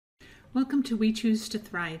Welcome to We Choose to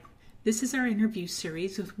Thrive. This is our interview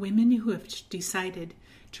series with women who have decided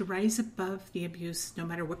to rise above the abuse, no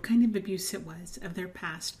matter what kind of abuse it was, of their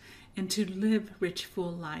past, and to live rich,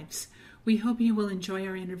 full lives. We hope you will enjoy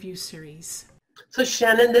our interview series. So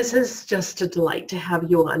Shannon, this is just a delight to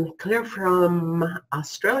have you on. Clear from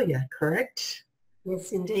Australia, correct?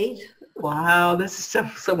 Yes, indeed. Wow, this is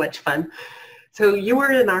so much fun. So you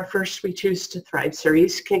were in our first We Choose to Thrive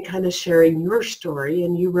series, kind of sharing your story,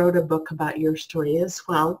 and you wrote a book about your story as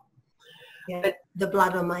well. Yeah, The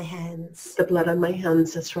Blood on My Hands. The Blood on My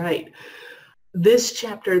Hands, that's right. This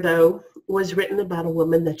chapter, though, was written about a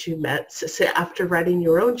woman that you met. So after writing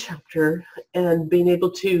your own chapter and being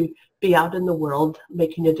able to be out in the world,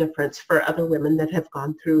 making a difference for other women that have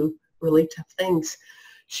gone through really tough things.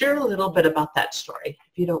 Share a little bit about that story,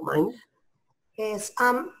 if you don't mind. Yes.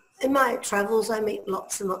 In my travels, I meet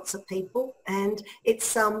lots and lots of people, and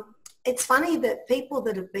it's funny that people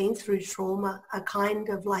that have been through trauma are kind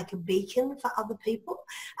of like a beacon for other people.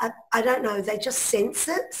 I don't know, they just sense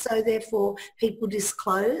it, so therefore people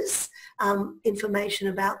disclose information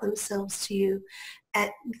about themselves to you.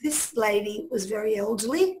 And this lady was very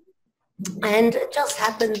elderly, and it just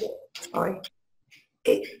happened,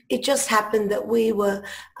 it just happened that we were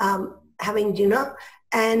having dinner,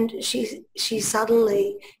 and she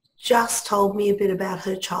suddenly just told me a bit about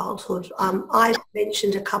her childhood. I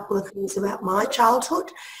mentioned a couple of things about my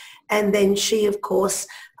childhood, and then she, of course,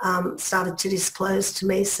 started to disclose to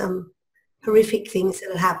me some horrific things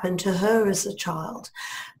that had happened to her as a child.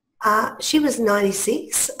 She was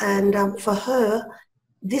 96, and for her,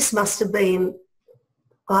 this must have been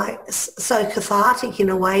like so cathartic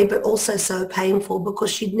in a way, but also so painful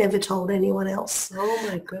because she'd never told anyone else. Oh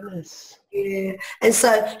my goodness. Yeah. And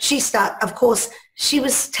so of course, she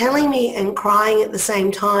was telling me and crying at the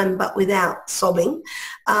same time, but without sobbing.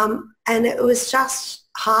 And it was just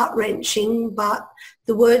heart-wrenching, but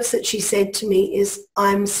the words that she said to me is,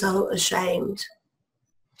 "I'm so ashamed."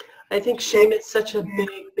 I think shame is such a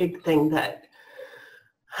big thing that,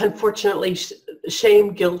 unfortunately,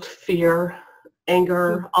 shame, guilt, fear,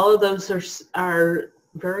 anger, all of those are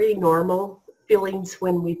very normal feelings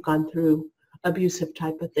when we've gone through abusive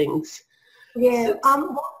type of things. Yeah,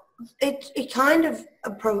 it kind of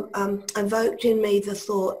evoked in me the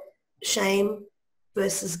thought shame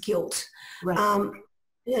versus guilt. Right.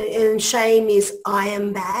 And shame is I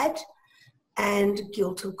am bad, and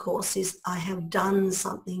guilt, of course, is I have done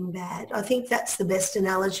something bad. I think that's the best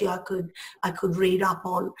analogy I could read up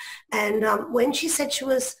on. And when she said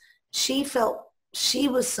she felt she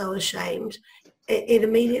was so ashamed, it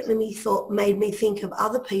immediately made me think of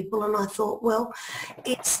other people, and I thought, well,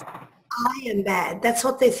 it's I am bad. That's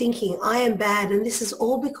what they're thinking. I am bad, and this is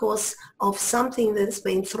all because of something that's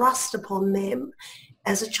been thrust upon them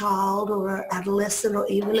as a child or an adolescent or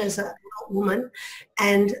even as a woman.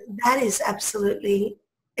 And that is absolutely,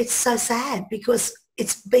 it's so sad because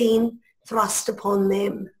it's been thrust upon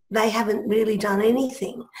them. They haven't really done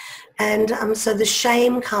anything. And so the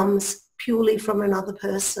shame comes purely from another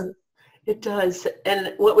person. It does.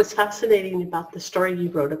 And what was fascinating about the story you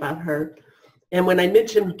wrote about her, and when I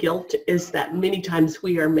mentioned guilt, is that many times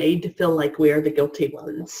we are made to feel like we are the guilty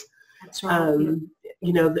ones. That's right.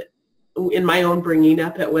 You know, in my own bringing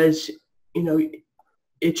up, it was,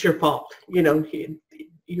 it's your fault.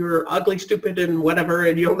 You're ugly, stupid, and whatever,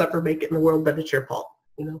 and you'll never make it in the world, but it's your fault.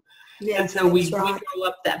 Yeah, and so we grow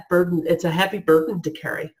up that burden. It's a heavy burden to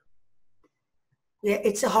carry. Yeah,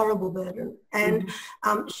 it's a horrible burden. And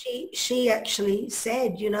she actually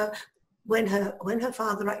said, when her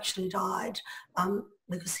father actually died,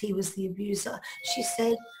 because he was the abuser, she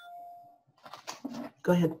said,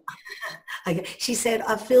 go ahead. Okay. She said,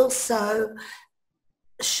 I feel so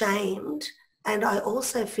ashamed, and I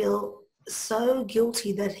also feel so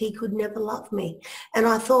guilty that he could never love me. And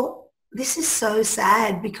I thought, this is so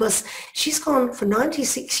sad because she's gone for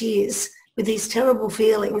 96 years with these terrible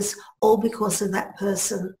feelings, all because of that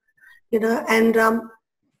person,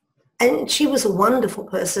 and she was a wonderful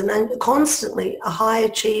person and constantly a high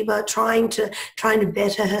achiever, trying to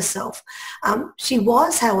better herself. She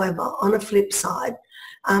was, however, on a flip side,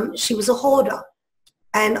 she was a hoarder.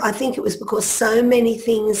 And I think it was because so many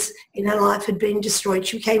things in her life had been destroyed.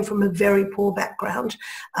 She came from a very poor background.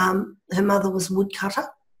 Her mother was a woodcutter,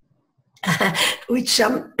 which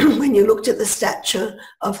when you looked at the stature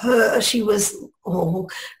of her, she was,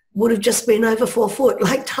 would have just been over 4 foot,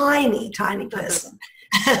 like tiny person.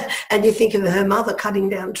 And you think of her mother cutting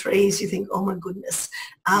down trees, you think, oh my goodness.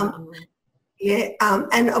 And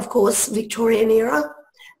of course, Victorian era,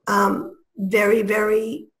 very,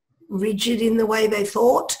 very rigid in the way they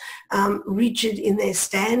thought. rigid in their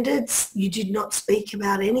standards. You did not speak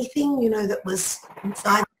about anything, that was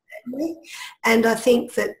inside the family. And I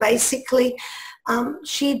think that basically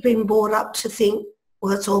she'd been brought up to think,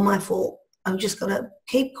 well, it's all my fault. I've just got to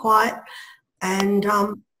keep quiet and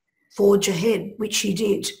forge ahead, which she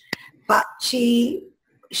did. But she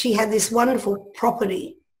had this wonderful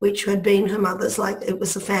property, which had been her mother's, like it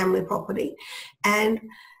was a family property. And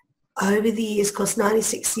over the years, because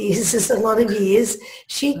 96 years is a lot of years,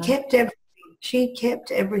 she kept everything. She kept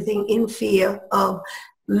everything in fear of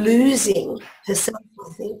losing herself,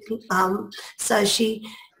 I think. So she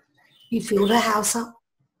filled her house up,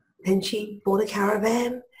 and she bought a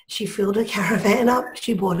caravan. She filled a caravan up.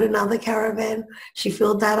 She bought another caravan. She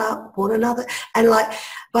filled that up, bought another. And like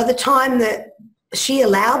by the time that she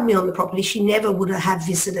allowed me on the property, she never would have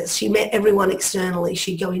visitors. She met everyone externally.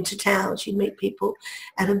 She'd go into town. She'd meet people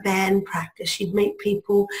at a band practice. She'd meet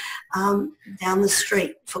people down the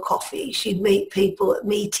street for coffee. She'd meet people at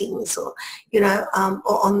meetings or,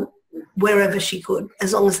 or on wherever she could,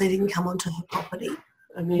 as long as they didn't come onto her property.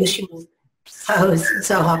 I mean, she was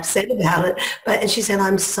so upset about it. And she said,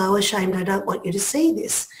 I'm so ashamed. I don't want you to see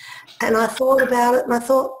this. And I thought about it, and I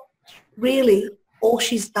thought, really, all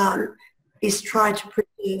she's done is try to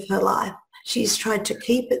preserve her life. She's tried to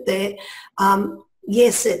keep it there.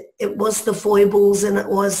 Yes, it was the foibles, and it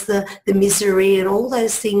was the misery and all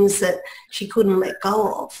those things that she couldn't let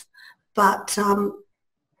go of. But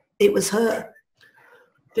it was her.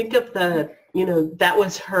 Think of that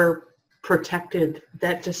was her protected.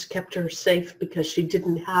 That just kept her safe because she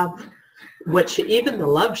didn't have even the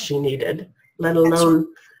love she needed, let alone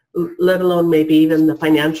maybe even the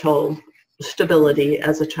financial stability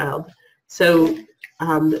as a child. So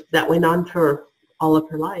that went on for all of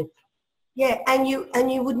her life. Yeah, and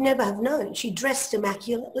you would never have known. She dressed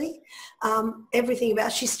immaculately. Everything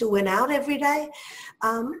about she still went out every day.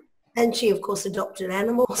 And she, of course, adopted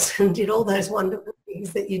animals and did all those wonderful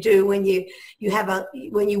things that you do when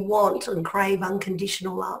you want and crave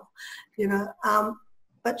unconditional love,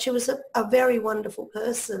 But she was a very wonderful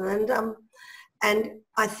person, and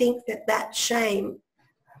I think that shame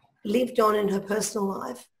lived on in her personal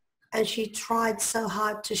life, and she tried so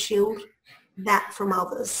hard to shield that from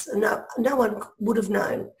others. No one would have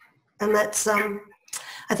known, and that's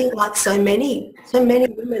I think like so many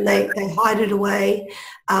women, they hide it away.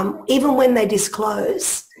 Even when they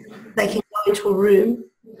disclose, they can go into a room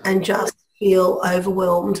and just feel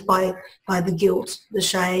overwhelmed by the guilt, the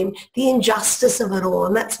shame, the injustice of it all.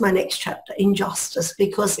 And that's my next chapter, injustice,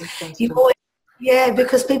 because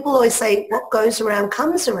because people always say what goes around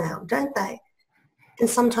comes around, don't they? And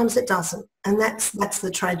sometimes it doesn't. And that's the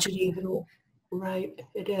tragedy of it all. Right,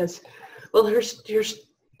 it is. Well, your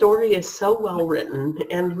story is so well written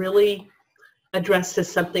and really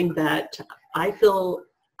addresses something that I feel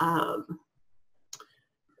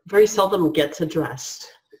very seldom gets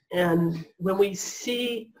addressed. And when we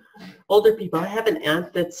see older people, I have an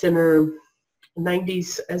aunt that's in her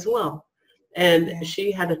 90s as well. And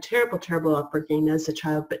she had a terrible, terrible upbringing as a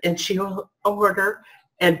child, and she'll order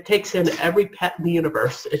and takes in every pet in the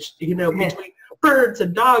universe. It's, between birds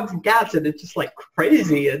and dogs and cats, and it's just like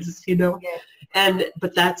crazy. It's,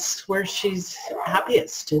 but that's where she's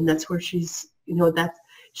happiest, and that's where she's, that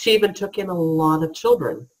she even took in a lot of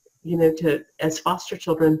children, as foster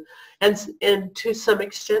children, and to some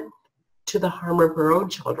extent to the harm of her own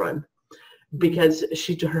children, because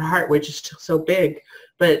her heart was just so big,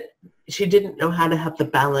 but she didn't know how to have the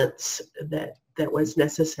balance that was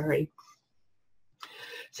necessary.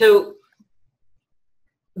 So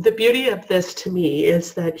the beauty of this to me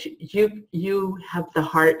is that you have the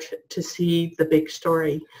heart to see the big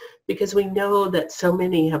story, because we know that so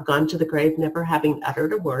many have gone to the grave never having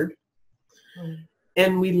uttered a word.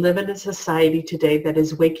 And we live in a society today that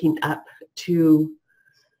is waking up to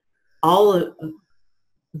all of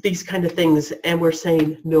these kind of things, and we're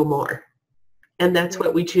saying no more. And that's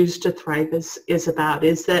what we choose to thrive is about,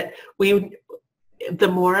 is that the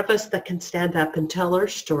more of us that can stand up and tell our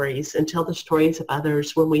stories and tell the stories of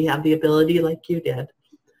others, when we have the ability, like you did,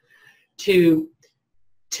 to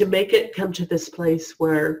make it come to this place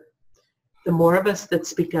where the more of us that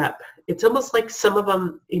speak up, it's almost like some of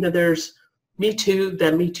them, there's Me Too,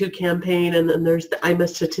 the Me Too campaign, and then there's the I'm a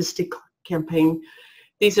Statistic campaign.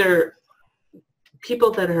 These are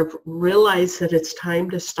people that have realized that it's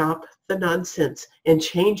time to stop the nonsense and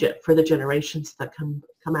change it for the generations that come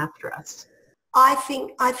after us. I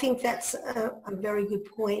think that's a very good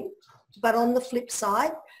point. But on the flip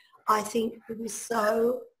side, I think it is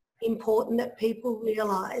so important that people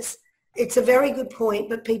realise it's a very good point,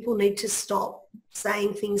 but people need to stop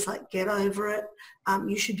saying things like get over it.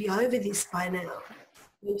 You should be over this by now.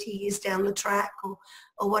 20 years down the track or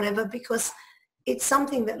whatever, because it's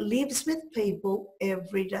something that lives with people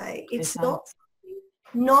every day. It's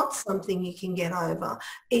not something you can get over.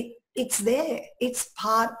 It's there.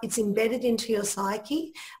 It's embedded into your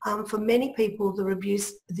psyche. For many people,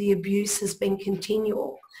 the abuse has been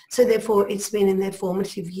continual. So therefore, it's been in their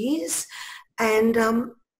formative years. And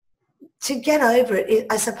to get over it,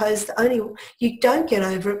 I suppose you don't get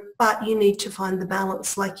over it, but you need to find the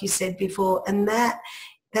balance, like you said before. And that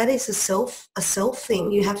is a self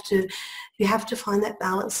thing. You have to find that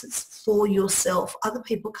balance. It's for yourself. Other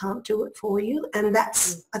people can't do it for you. And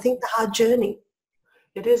that's, I think, the hard journey.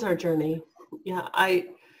 It is our journey. Yeah,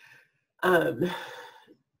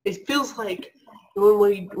 it feels like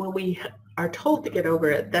when we are told to get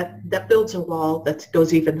over it, that builds a wall that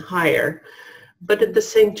goes even higher. But at the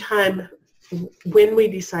same time, when we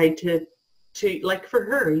decide to like for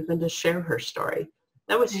her, even to share her story,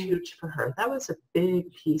 that was huge for her. That was a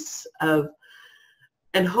big piece of,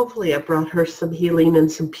 and hopefully it brought her some healing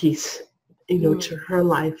and some peace, to her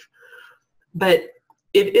life. But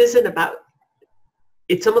it isn't about,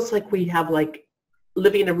 it's almost like we have like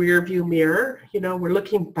living a rear view mirror, we're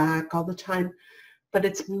looking back all the time, but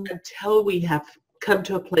it's until we have come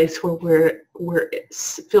to a place where it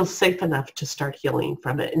feels safe enough to start healing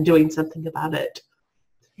from it and doing something about it.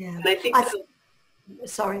 Yeah. And I think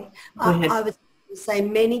I would say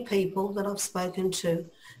many people that I've spoken to,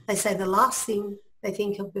 they say the last thing they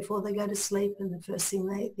think of before they go to sleep and the first thing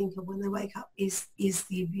they think of when they wake up is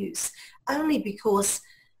the abuse, only because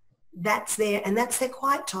that's there and that's their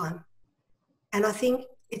quiet time. And I think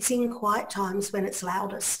it's in quiet times when it's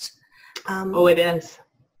loudest. It is.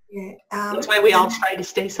 Yeah. That's why we all try to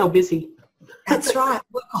stay so busy. That's right.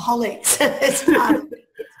 Workaholics. It's part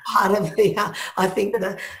of the, I think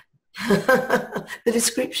the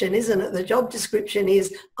description, isn't it? The job description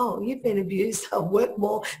is, oh, you've been abused. I'll work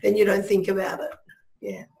more, and you don't think about it.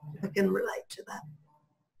 Yeah, I can relate to that.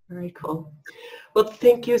 Very cool. Well,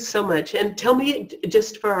 thank you so much. And tell me,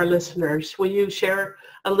 just for our listeners, will you share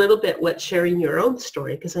a little bit what sharing your own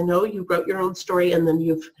story? Because I know you wrote your own story, and then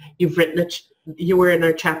you've written it. You were in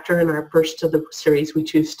our chapter in our first of the series, We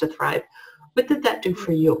Choose to Thrive. What did that do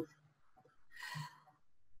for you?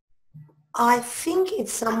 I think in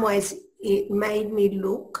some ways it made me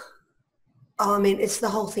look, it's the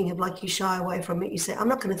whole thing of like you shy away from it. You say, I'm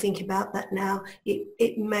not going to think about that now.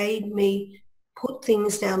 It made me put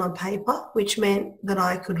things down on paper, which meant that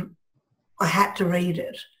I had to read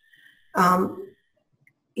it. I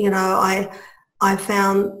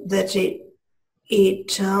found that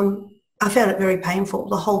I found it very painful.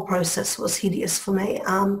 The whole process was hideous for me.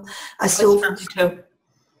 I still,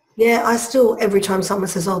 every time someone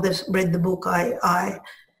says, oh, they've read the book,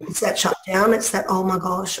 it's that shutdown. It's that, oh my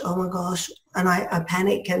gosh. And I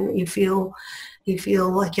panic, and you feel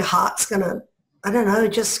like your heart's going to, I don't know,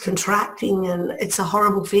 just contracting, and it's a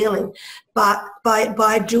horrible feeling. But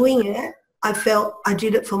by doing it, I felt I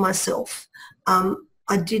did it for myself.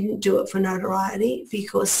 I didn't do it for notoriety,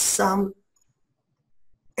 because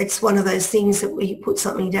it's one of those things that when you put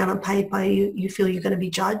something down on paper, you feel you're going to be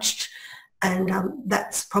judged. And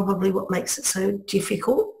that's probably what makes it so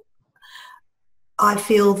difficult. I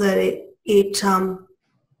feel that it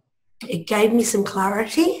gave me some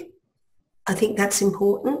clarity. I think that's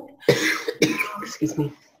important. Excuse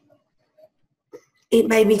me. It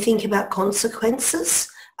made me think about consequences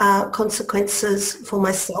for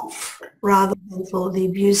myself rather than for the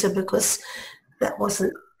abuser, because that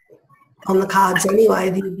wasn't on the cards anyway.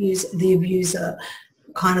 The abuser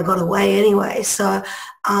kind of got away anyway. So,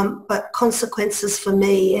 but consequences for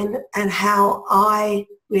me and how I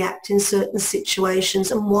react in certain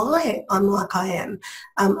situations and why I'm like I am.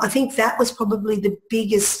 I think that was probably the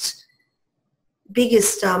biggest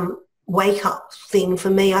wake up thing for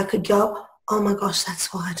me. I could go, oh my gosh,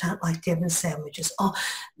 that's why I don't like Devon's sandwiches. Oh,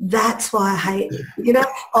 that's why I hate,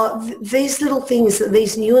 these little things,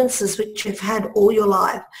 these nuances which you've had all your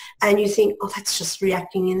life, and you think, oh, that's just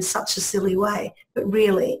reacting in such a silly way. But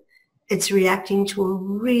really, it's reacting to a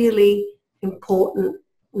really important,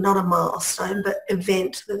 not a milestone, but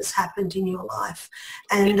event that has happened in your life.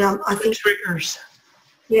 And I think triggers.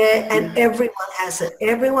 Yeah, and everyone has it.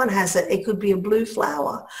 Everyone has it. It could be a blue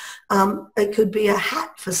flower. It could be a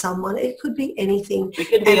hat for someone. It could be anything. It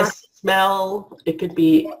could be a smell. It could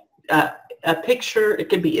be a picture. It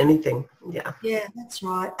could be anything. Yeah. Yeah, that's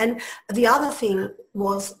right. And the other thing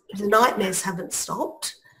was the nightmares haven't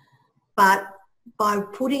stopped, but by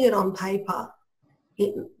putting it on paper,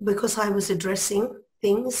 because I was addressing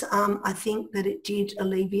things, I think that it did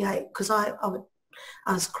alleviate, because I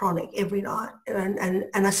was chronic every night,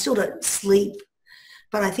 and I still don't sleep,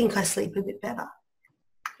 but I think I sleep a bit better.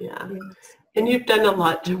 Yeah. Yes. And you've done a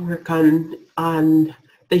lot to work on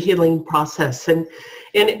the healing process and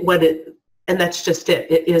that's just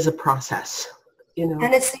it. It is a process, you know.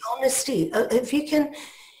 And it's the honesty. If you can,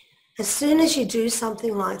 as soon as you do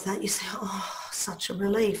something like that, you say, oh, such a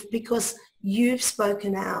relief, because you've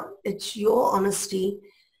spoken out. It's your honesty,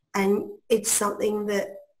 and it's something that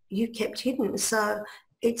you kept hidden. So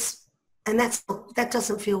that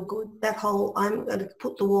doesn't feel good. That whole, I'm going to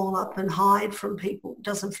put the wall up and hide from people,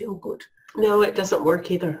 doesn't feel good. No, it doesn't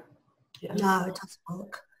work either. Yeah. No, it doesn't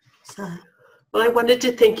work. So. Well, I wanted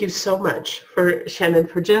to thank you so much, Shannon,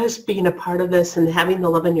 for just being a part of this and having the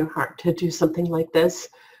love in your heart to do something like this.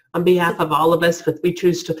 On behalf of all of us with We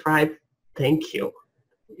Choose to Thrive, thank you.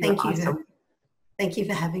 Thank you. Awesome. Thank you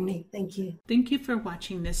for having me. Thank you. Thank you for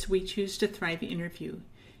watching this We Choose to Thrive interview.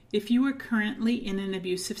 If you are currently in an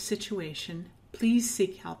abusive situation, please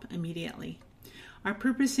seek help immediately. Our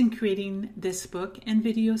purpose in creating this book and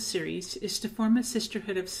video series is to form a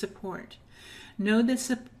sisterhood of support. Know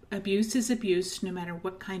that abuse is abuse no matter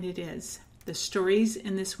what kind it is. The stories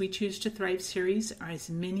in this We Choose to Thrive series are as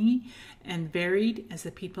many and varied as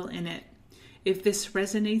the people in it. If this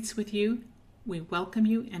resonates with you, we welcome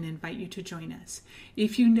you and invite you to join us.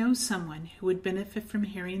 If you know someone who would benefit from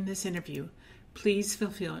hearing this interview, please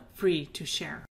feel free to share.